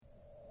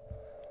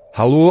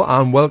Hello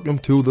and welcome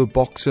to the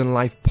Boxing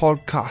Life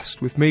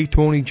podcast with me,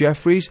 Tony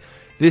Jeffries.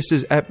 This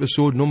is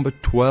episode number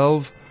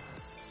 12,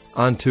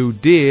 and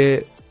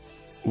today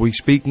we're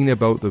speaking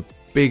about the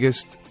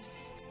biggest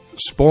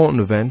sporting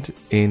event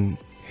in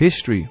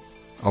history.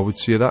 I would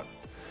say that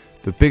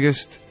the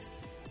biggest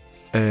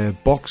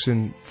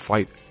boxing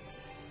fight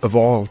of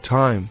all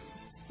time.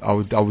 I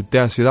would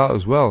dare say that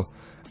as well.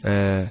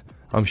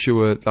 I'm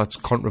sure that's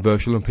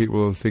controversial, and people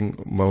will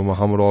think, well,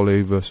 Muhammad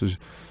Ali versus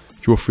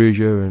Joe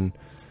Frazier and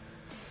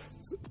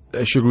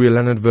Sugar Ray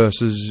Leonard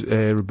versus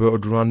Roberto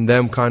Duran,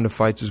 them kind of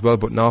fights as well.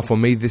 But now for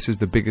me, this is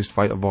the biggest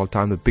fight of all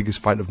time, the biggest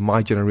fight of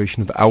my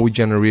generation, of our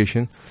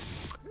generation.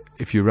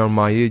 If you're around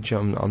my age,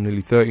 I'm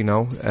nearly 30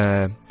 now,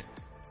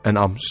 and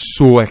I'm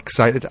so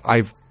excited.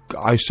 I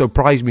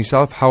surprised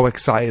myself how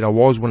excited I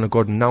was when it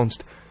got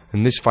announced,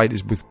 and this fight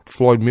is with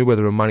Floyd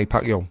Mayweather and Manny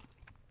Pacquiao.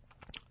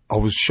 I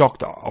was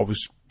shocked. I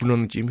was running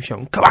on the gym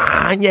shouting, "Come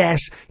on,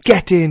 yes,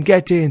 get in."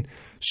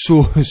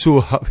 So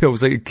happy. I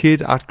was like a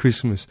kid at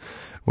Christmas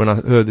when I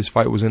heard this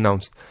fight was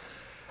announced.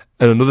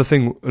 And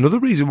another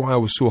reason why I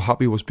was so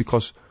happy was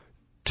because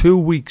 2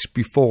 weeks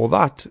before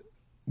that,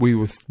 we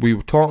were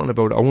talking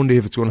about it. I wonder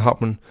if it's going to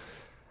happen.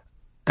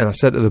 And I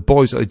said to the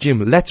boys at the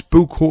gym, let's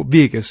book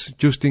Vegas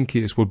just in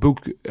case. We'll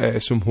book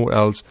some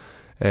hotels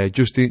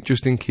just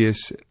in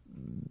case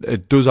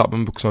it does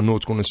happen, because I know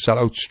it's going to sell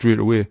out straight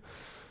away.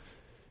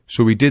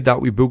 So we did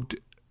that. We booked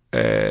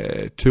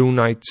 2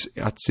 nights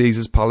at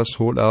Caesars Palace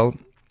Hotel.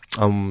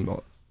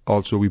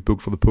 Also, we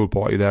booked for the pool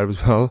party there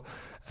as well.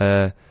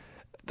 That's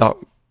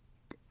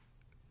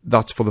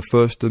for the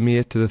 1st of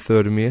May to the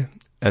 3rd of May.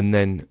 And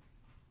then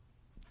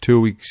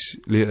 2 weeks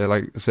later,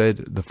 like I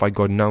said, the fight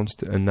got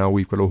announced, and now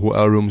we've got our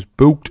hotel rooms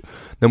booked.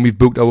 Then we've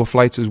booked our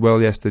flights as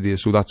well yesterday,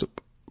 so that's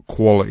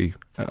quality.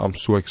 I'm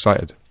so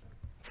excited.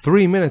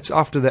 3 minutes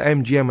after the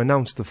MGM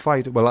announced the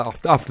fight, well,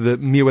 after the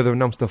Mayweather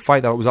announced the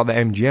fight that it was at the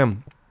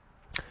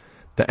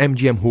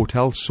MGM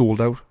hotel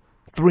sold out.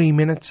 3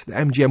 minutes. The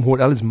MGM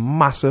hotel is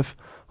massive.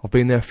 I've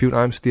been there a few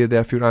times, stayed there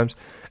a few times.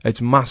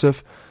 It's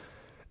massive.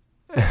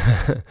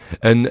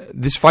 And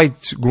this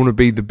fight's going to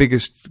be the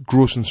biggest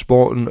grossing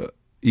sporting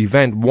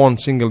event, one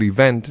single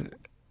event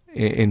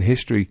in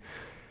history.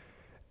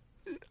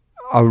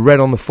 I read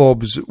on the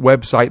Forbes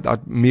website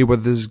that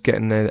Mayweather's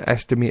getting an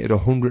estimated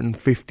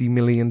 $150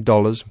 million,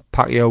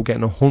 Pacquiao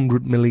getting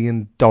 $100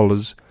 million.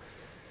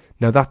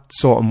 Now that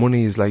sort of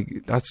money is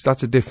like,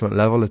 that's a different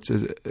level.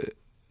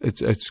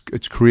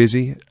 It's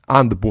crazy,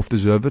 and they both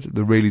deserve it.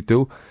 They really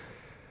do.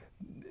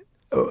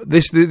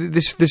 This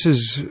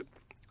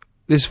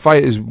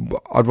fight is,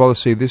 I'd rather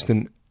say this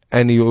than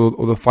any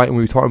other fight. And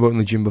we were talking about in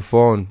the gym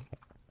before, and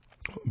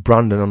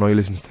Brandon, I know he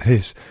listens to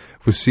this,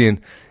 was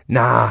saying,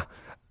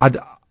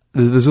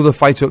 there's other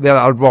fights out there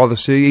that I'd rather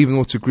see, even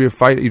though it's a great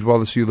fight, he'd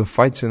rather see other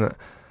fights in it.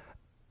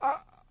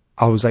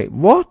 I was like,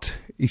 what?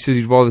 He said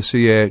he'd rather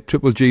see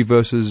Triple G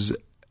versus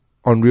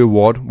Andre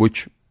Ward,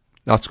 which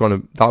that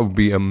would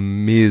be an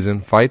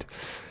amazing fight.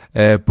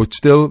 But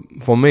still,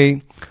 for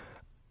me,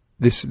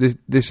 this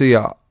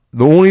year,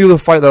 the only other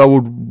fight that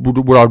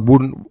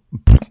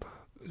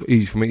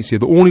easy for me to say,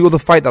 the only other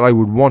fight that I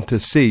would want to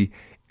see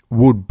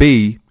would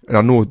be, and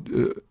I know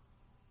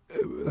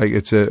like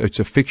it's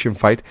a fiction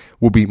fight,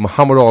 would be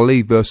Muhammad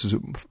Ali versus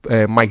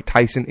Mike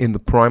Tyson in the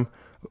prime.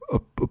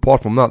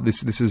 Apart from that,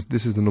 this is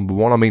the number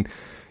one. I mean,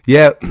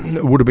 yeah,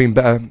 it would have been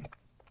better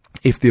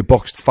if they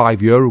boxed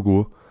 5 years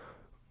ago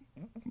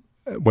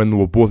when they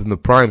were both in the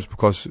primes,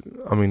 because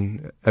I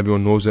mean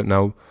everyone knows it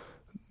now.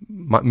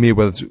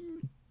 Mayweather's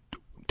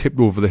tipped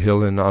over the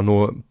hill, and I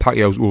know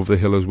Pacquiao's over the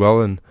hill as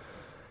well,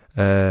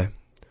 but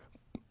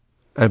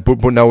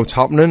now it's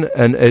happening,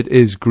 and it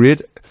is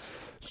great.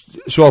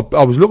 So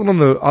I was looking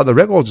at the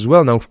records as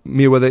well. Now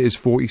Mayweather is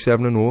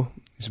 47-0.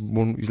 He's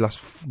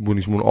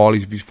won all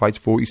his fights,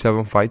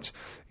 47 fights.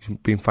 He's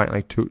been fighting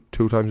like two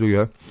times a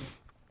year.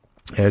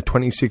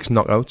 26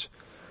 knockouts,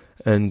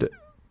 and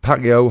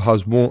Pacquiao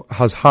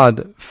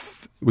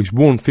he's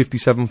won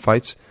 57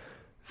 fights,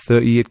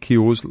 38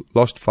 KOs,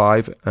 lost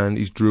 5, and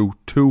he's drew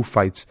 2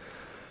 fights.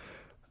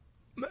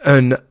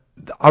 And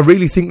I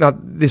really think that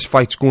this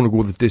fight's going to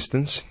go the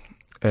distance.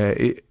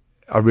 I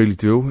really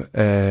do.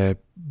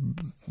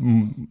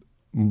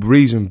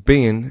 Reason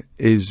being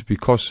is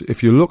because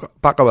if you look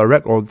back at the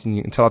records, and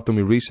you can tell I've done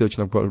my research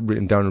and I've got it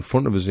written down in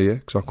front of us here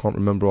because I can't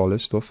remember all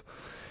this stuff.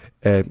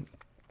 The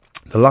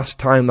last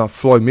time that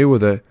Floyd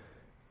Mayweather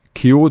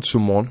KO'd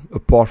someone,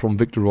 apart from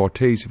Victor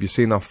Ortiz, if you've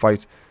seen that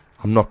fight,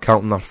 I'm not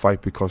counting that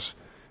fight because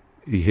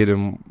he hit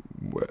him.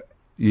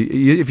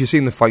 If you've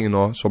seen the fight, you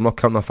know, so I'm not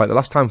counting that fight. The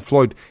last time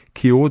Floyd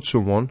KO'd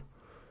someone,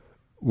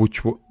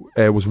 which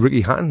was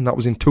Ricky Hatton, that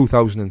was in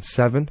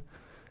 2007.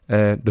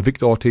 The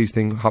Victor Ortiz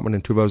thing happened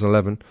in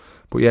 2011.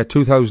 But yeah,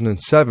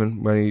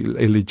 2007, when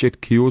he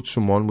legit KO'd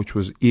someone, which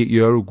was 8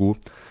 years ago.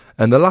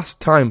 And the last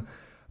time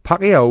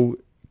Pacquiao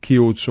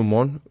KO'd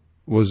someone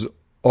was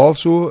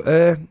also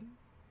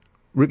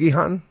Ricky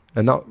Hatton.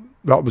 And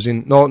that was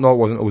in, no it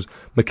wasn't, it was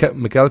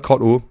Miguel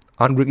Cotto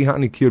and Ricky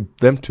Hatton. He KO'd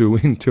them two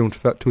in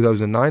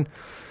 2009.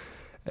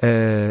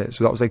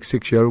 So that was like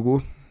 6 years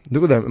ago.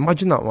 Look at them.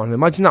 Imagine that one.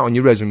 Imagine that on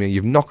your resume.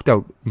 You've knocked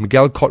out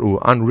Miguel Cotto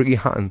and Ricky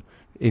Hatton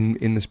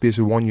in the space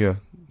of 1 year.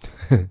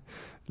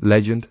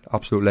 Legend.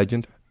 Absolute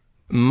legend.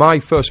 My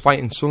first fight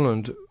in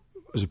Sunderland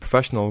as a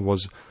professional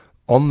was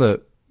on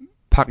the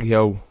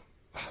Pacquiao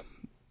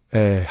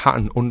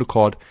Hatton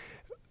undercard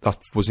that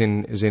was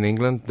in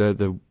England.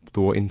 They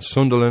were in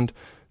Sunderland.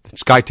 The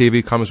Sky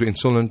TV cameras were in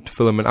Sunderland to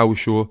film an hour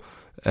show,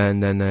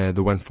 and then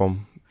they went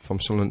from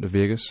Sunderland to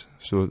Vegas.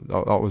 So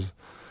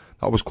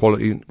that was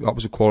quality. That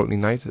was a quality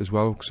night as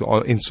well.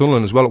 So in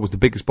Sunderland as well, it was the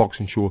biggest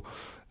boxing show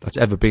that's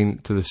ever been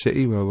to the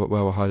city, where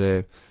we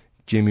had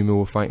Jamie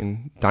Moore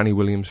fighting, Danny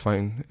Williams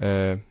fighting,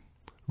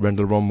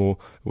 Rendell Ronmo.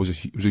 It was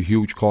a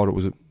huge card. It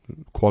was a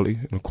quality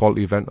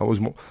event.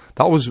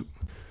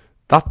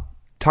 That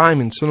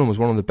time in Sunderland was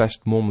one of the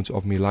best moments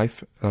of my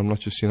life. And I'm not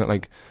just saying that,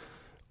 like,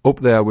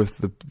 up there with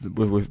the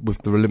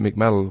Olympic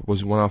medal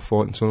was when I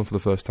fought in Sunderland for the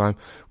first time.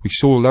 We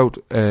sold out.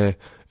 It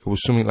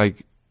was something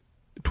like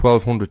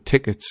 1,200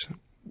 tickets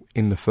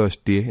in the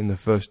first day, in the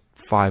first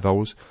 5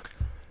 hours.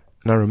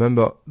 And I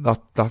remember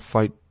that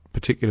fight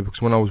particularly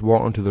because when I was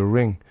walking to the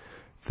ring,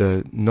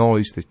 the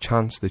noise, the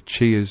chants, the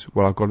cheers,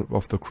 what I got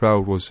off the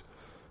crowd was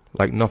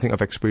like nothing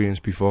I've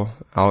experienced before.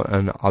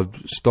 I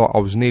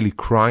was nearly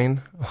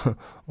crying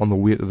on the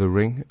way to the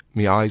ring.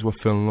 My eyes were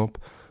filling up.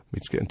 I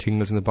was getting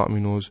tingles in the back of my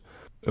nose.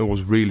 It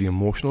was really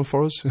emotional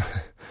for us.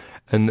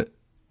 And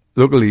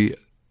luckily,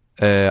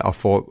 I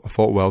fought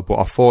well, but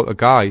I fought a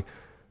guy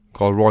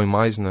called Roy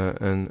Meisner,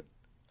 and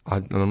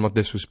I'm not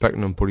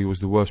disrespecting him, but he was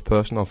the worst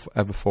person I've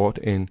ever fought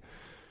in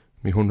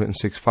my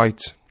 106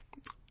 fights.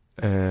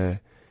 I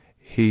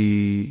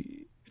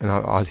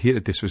hate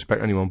to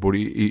disrespect anyone, but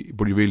he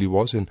really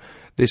was. And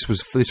for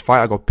this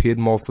fight, I got paid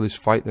more for this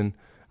fight than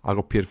I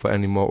got paid for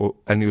any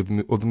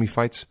other me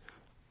fights.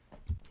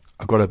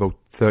 I got about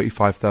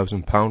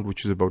 £35,000,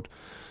 which is about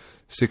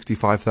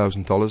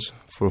 $65,000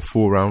 for a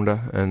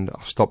 4-rounder, and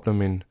I stopped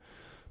him in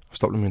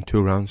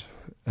 2 rounds.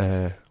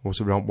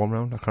 Was it round 1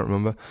 round? I can't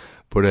remember.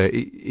 But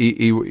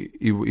he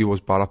was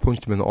bad. I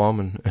punched him in the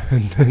arm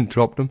and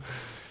dropped him.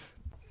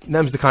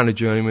 Them's the kind of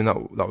journeyman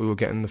that we were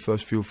getting the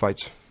first few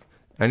fights.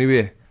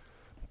 Anyway,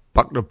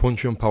 back to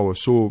punching power.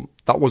 So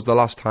that was the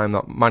last time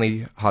that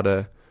Manny had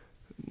a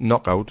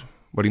knockout.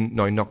 But he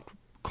knocked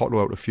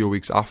Cotto out a few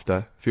months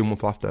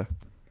after.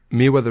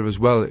 Mayweather as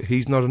well.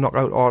 He's not a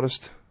knockout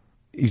artist.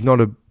 He's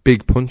not a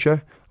big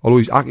puncher. Although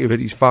he's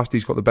accurate, he's fast,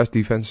 he's got the best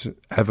defense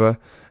ever.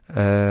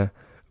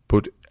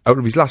 But out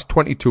of his last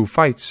 22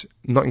 fights,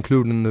 not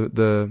including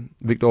the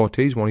Victor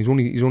Ortiz one, he's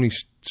only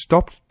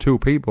stopped 2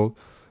 people,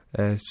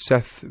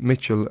 Seth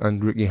Mitchell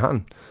and Ricky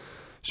Hatton.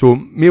 So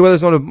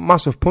Mayweather's not a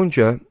massive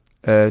puncher.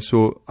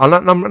 So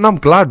I'm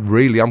glad,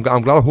 really. I'm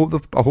glad. I hope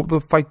the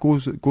fight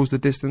goes the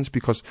distance,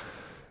 because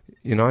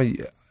you know,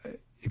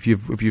 if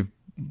you've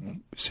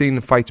seen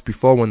the fights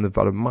before when they've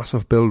got a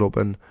massive build up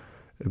and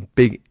a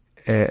big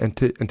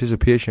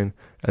anticipation,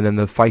 and then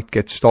the fight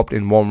gets stopped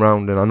in 1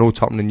 round, and I know it's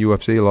happened in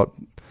UFC a lot,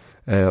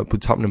 but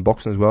it's happened in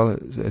boxing as well.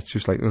 It's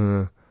just like,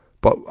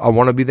 but I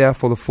want to be there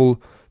for the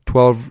full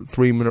 12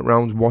 3-minute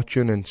rounds,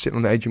 watching and sitting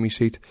on the edge of my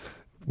seat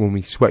with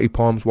my sweaty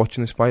palms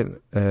watching this fight,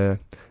 and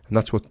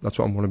that's what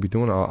I'm going to be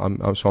doing.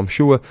 So I'm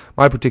sure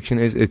my prediction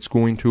is it's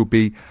going to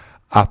be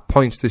a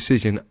points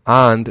decision.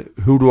 And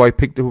who do I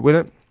pick to win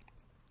it?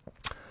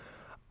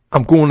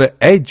 I'm going to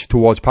edge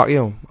towards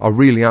Pacquiao. I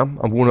really am.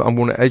 I'm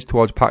going to edge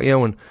towards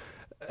Pacquiao.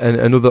 And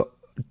another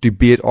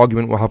debate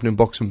argument we're having in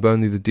Boxing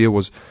Burn the other day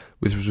was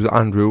with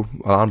Andrew.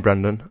 Well, I'm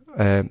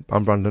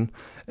Brandon.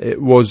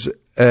 It was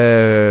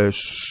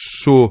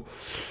so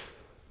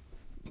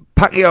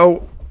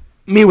Pacquiao.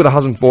 Mayweather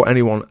hasn't fought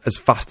anyone as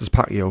fast as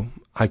Pacquiao.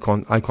 I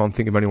can't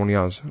think of anyone he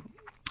has.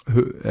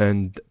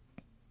 And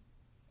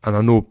I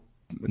know.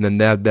 And then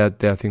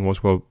their thing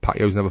was, well,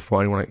 Pacquiao's never fought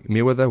anyone like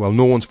Mayweather. Well,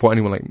 no one's fought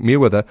anyone like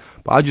Mayweather.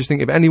 But I just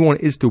think if anyone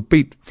is to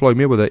beat Floyd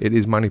Mayweather, it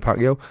is Manny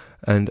Pacquiao.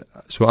 And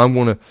so I'm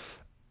going to,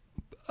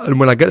 and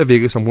when I get to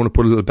Vegas, I'm going to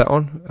put a little bet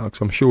on, because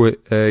I'm sure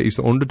he's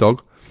the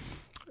underdog.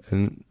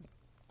 And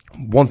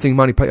one thing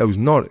Manny Pacquiao's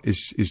not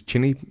is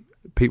chinny.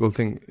 People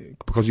think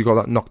because he got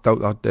that knocked out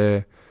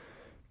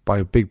by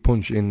a big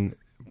punch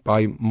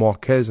by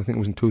Marquez, I think it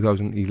was in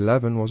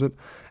 2011, was it?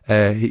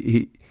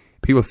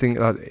 People think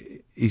that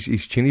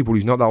he's chinny, but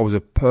he's not. That was a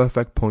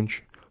perfect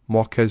punch.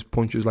 Marquez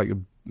punches like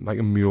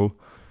a mule.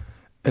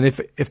 And if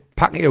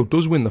Pacquiao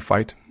does win the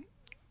fight,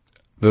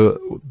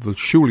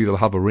 surely they'll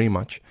have a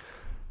rematch.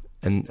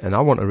 And I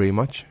want a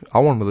rematch. I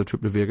want another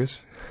trip to Vegas.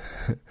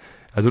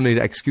 I don't need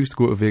an excuse to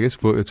go to Vegas,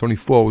 but it's only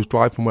 4 hours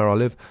drive from where I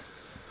live,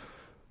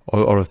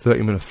 or a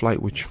 30-minute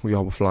flight, which we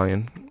are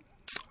flying.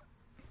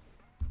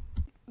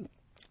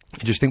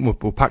 I just think with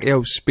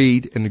Pacquiao's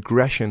speed and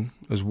aggression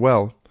as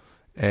well,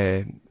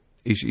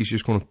 he's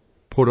just going to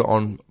put it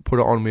on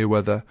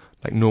Mayweather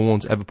like no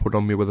one's ever put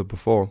on Mayweather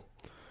before.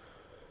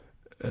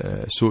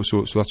 So I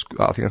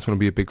think that's going to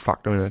be a big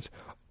factor in it.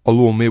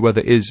 Although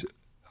Mayweather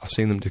I've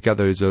seen them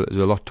together, is a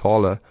lot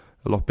taller,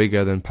 a lot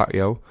bigger than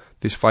Pacquiao.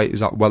 This fight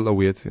is at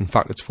welterweight. In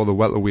fact, it's for the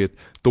welterweight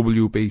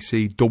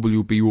WBC,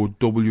 WBO,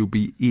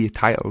 WBA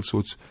title.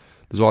 So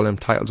there's all them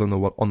titles on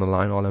the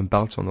line, all them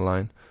belts on the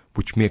line,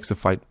 which makes the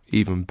fight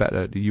even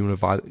better to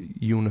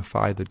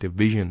unify the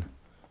division.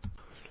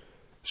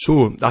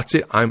 So that's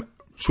it. I'm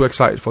so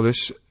excited for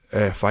this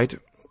fight.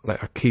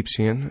 Like I keep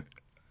saying,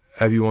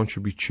 everyone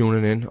should be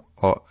tuning in,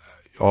 or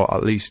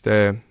at least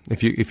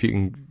if you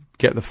can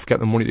get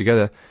the money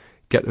together,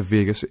 get to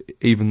Vegas.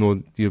 Even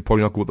though you'll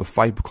probably not go to the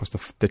fight, because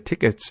the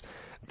tickets,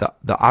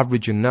 the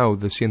averaging now,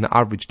 they're seeing the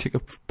average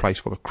ticket price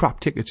for the crap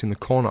tickets in the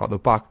corner at the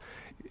back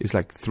is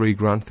like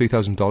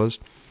 $3,000,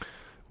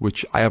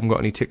 which I haven't got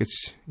any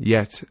tickets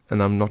yet,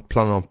 and I'm not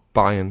planning on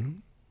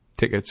buying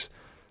tickets.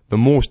 The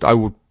most I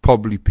would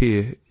probably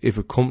pay, if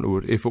it come to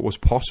it, if it was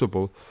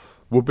possible,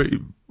 would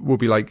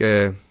be like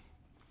I'll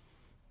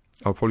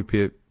probably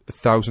pay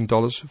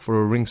 $1,000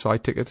 for a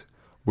ringside ticket,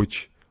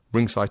 which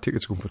ringside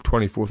tickets go for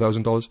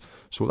 $24,000.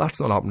 So that's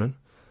not happening.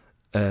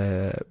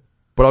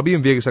 But I'll be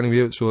in Vegas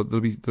anyway, so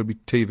there'll be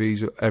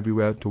TVs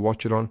everywhere to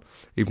watch it on.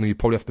 Even though you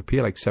probably have to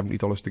pay like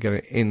 $70 to get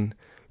it in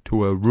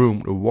to a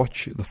room to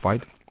watch the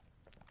fight,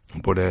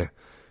 but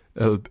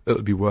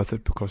it'll be worth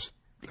it, because,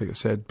 like I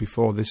said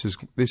before, this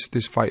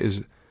fight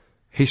is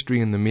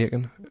history in the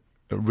making.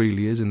 It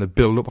really is. In the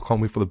build-up, I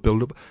can't wait for the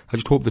build-up. I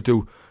just hope they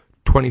do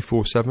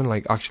 24/7,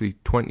 like actually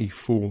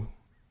 24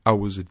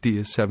 hours a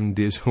day, 7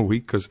 days a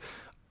week, because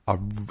I'll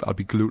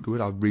be glued to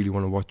it. I really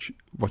want to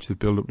watch the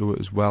build-up to it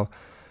as well,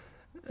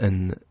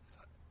 and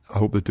I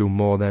hope they do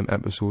more of them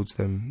episodes.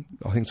 I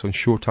think it's on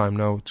Showtime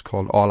now. It's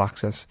called All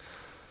Access.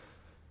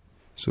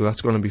 So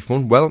that's going to be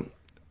fun. Well,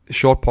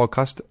 short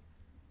podcast,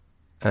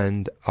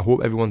 and I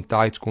hope everyone's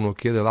diet's going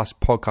okay. The last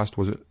podcast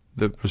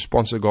the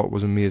response I got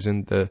was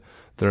amazing. The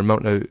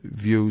amount of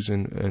views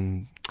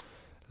and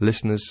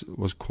listeners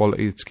was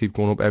quality. It's keep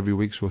going up every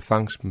week, so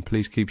thanks, and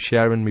please keep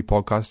sharing my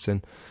podcasts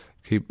and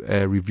keep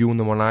reviewing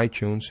them on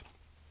iTunes,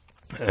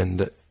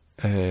 and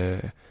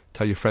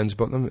tell your friends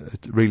about them.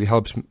 It really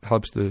helps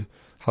the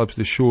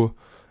show,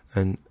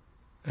 and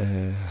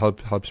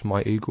helps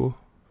my ego.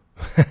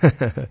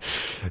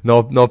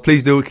 No,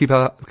 please do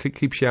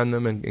keep sharing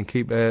them and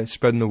keep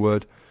spreading the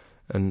word,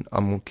 and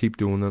I'm gonna keep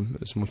doing them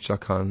as much as I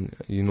can.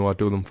 You know, I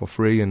do them for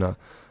free, and I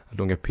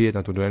don't get paid.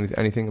 I don't do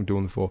anything. I'm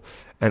doing them for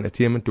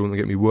entertainment, doing them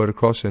to get my word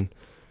across, and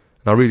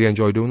I really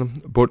enjoy doing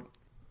them. But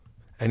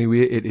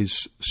anyway, it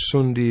is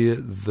Sunday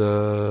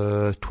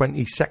the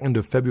 22nd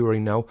of February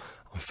now.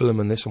 I'm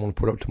filming this. I'm going to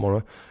put it up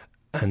tomorrow,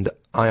 and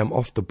I am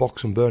off to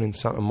Box and Burn in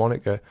Santa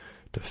Monica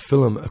to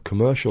film a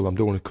commercial. I'm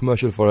doing a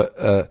commercial for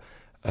a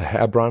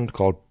hair brand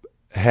called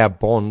Hair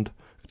Bond.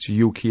 It's a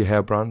UK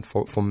hair brand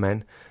for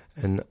men,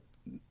 and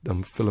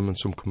I'm filming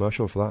some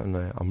commercial for that, and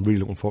I'm really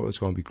looking forward to it. It's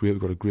going to be great.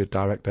 We've got a great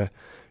director,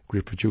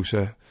 great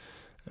producer,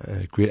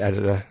 great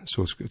editor,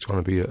 so it's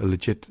going to be a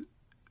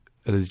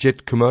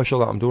legit commercial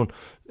that I'm doing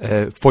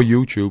for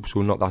YouTube,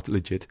 so not that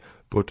legit,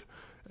 but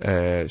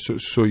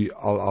so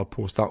I'll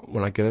post that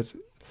when I get it.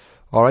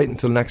 Alright,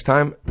 until next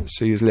time,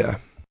 see you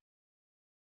later.